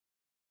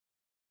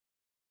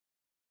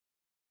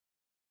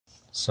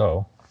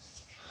So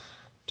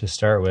to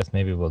start with,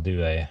 maybe we'll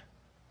do a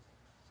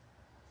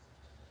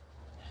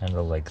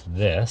handle like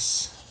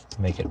this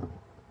to make it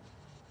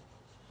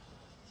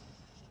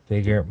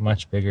bigger,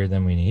 much bigger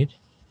than we need.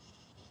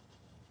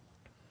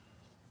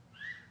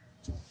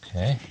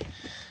 Okay.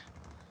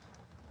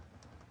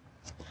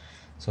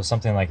 So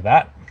something like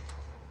that.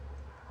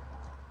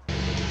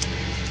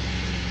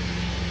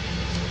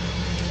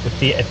 With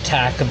the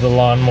attack of the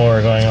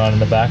lawnmower going on in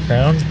the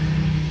background.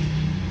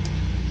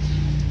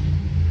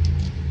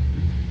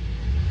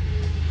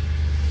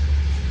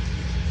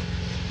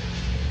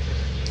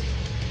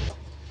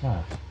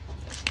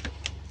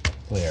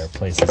 Hopefully our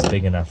place is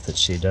big enough that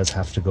she does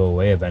have to go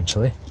away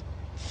eventually.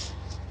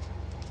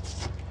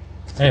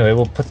 Anyway,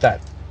 we'll put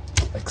that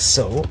like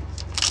so.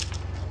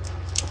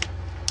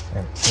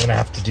 And I'm gonna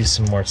have to do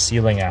some more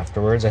sealing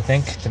afterwards, I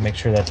think, to make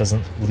sure that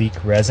doesn't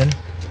leak resin.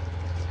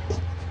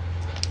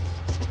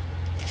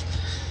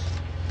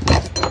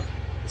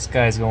 This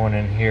guy's going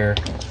in here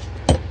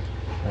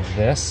like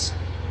this.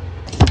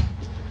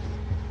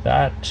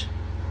 That.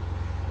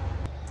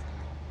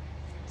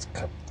 Let's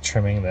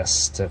trimming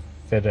this to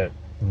fit it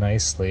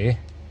nicely.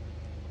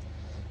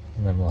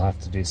 And then we'll have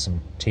to do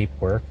some tape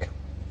work.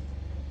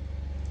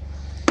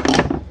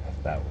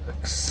 If that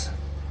works.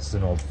 This is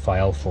an old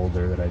file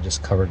folder that I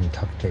just covered in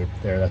tuck tape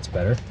there. That's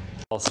better.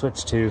 I'll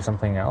switch to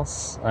something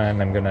else, and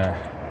I'm gonna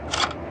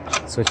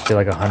switch to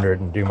like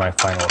 100 and do my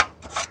final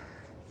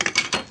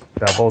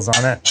bevels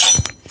on it.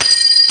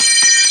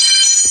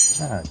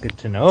 Ah, good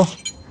to know.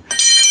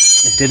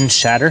 It didn't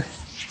shatter.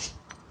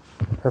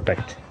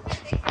 Perfect.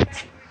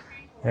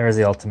 There's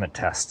the ultimate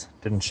test.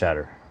 Didn't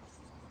shatter.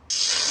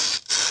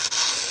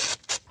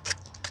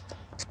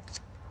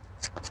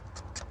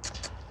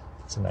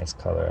 It's a nice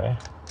color, eh?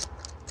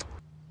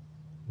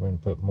 We're going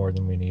to put more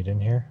than we need in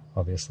here,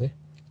 obviously.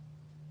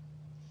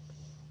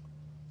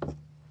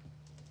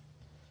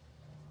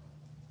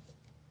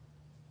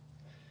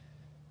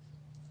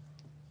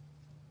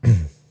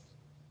 Put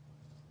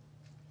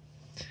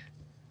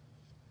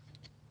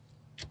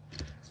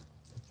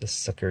this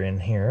sucker in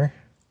here.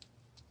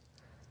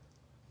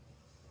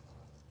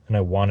 And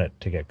I want it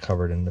to get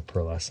covered in the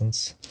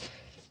pearlescence.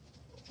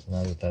 So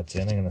now that that's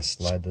in, I'm going to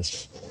slide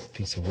this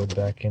piece of wood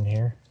back in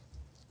here.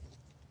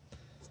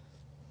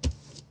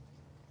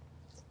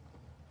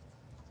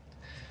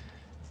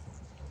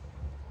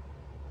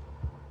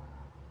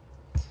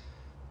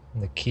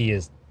 And the key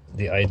is,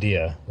 the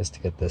idea is to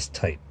get this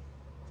tight.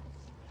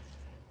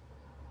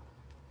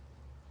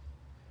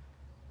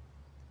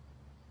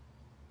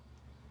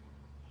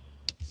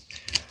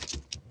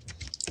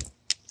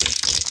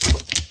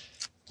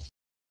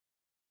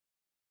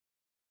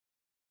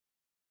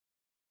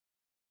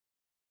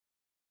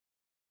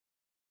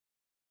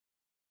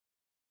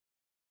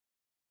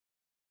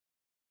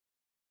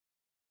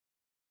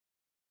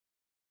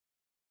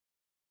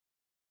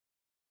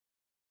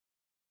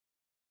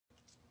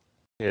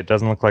 It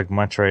doesn't look like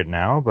much right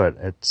now, but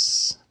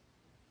it's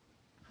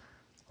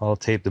all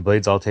taped, the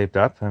blade's all taped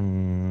up,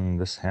 and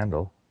this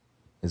handle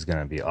is going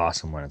to be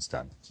awesome when it's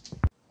done.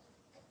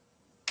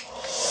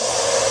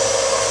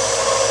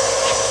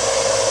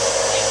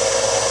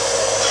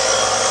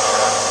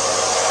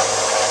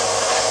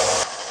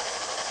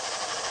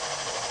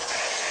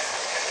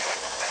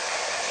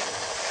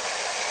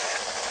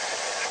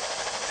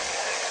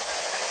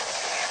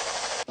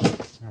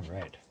 All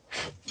right.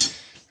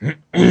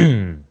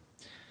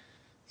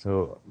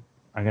 So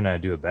I'm gonna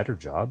do a better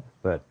job,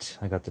 but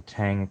I got the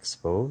tang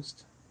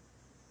exposed.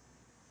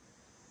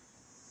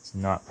 It's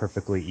not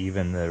perfectly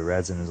even. The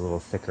resin is a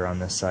little thicker on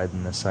this side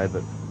than this side,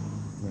 but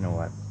you know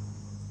what?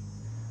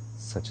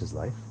 Such is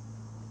life.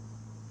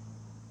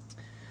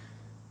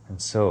 And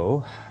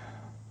so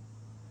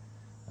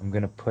I'm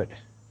gonna put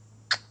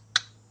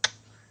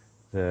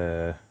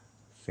the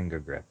finger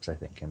grips, I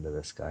think, into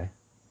this guy.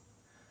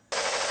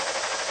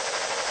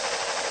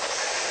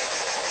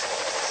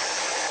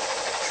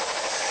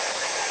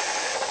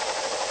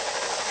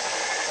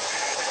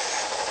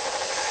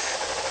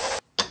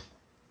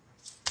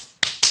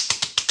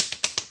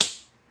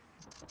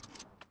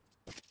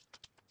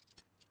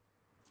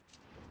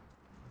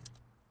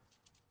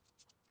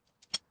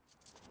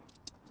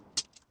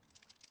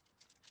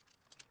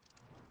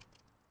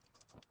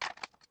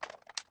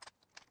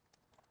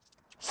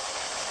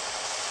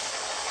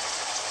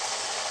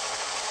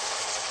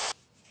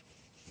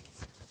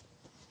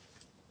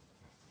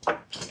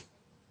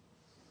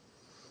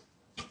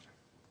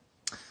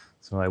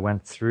 So I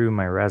went through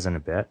my resin a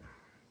bit,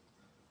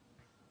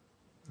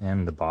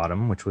 and the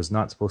bottom, which was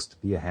not supposed to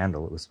be a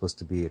handle, it was supposed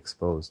to be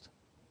exposed.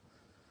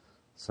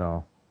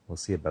 So we'll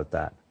see about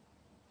that.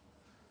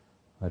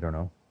 I don't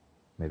know.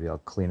 Maybe I'll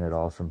clean it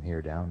all from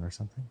here down or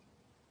something.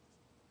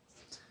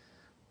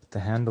 But the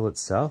handle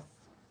itself,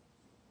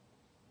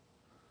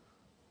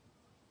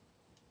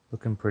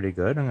 looking pretty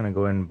good. I'm going to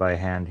go in by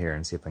hand here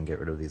and see if I can get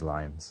rid of these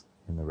lines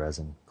in the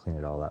resin, clean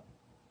it all up.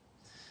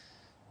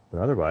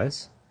 But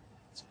otherwise,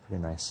 it's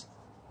pretty nice.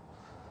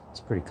 It's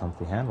a pretty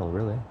comfy handle,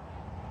 really.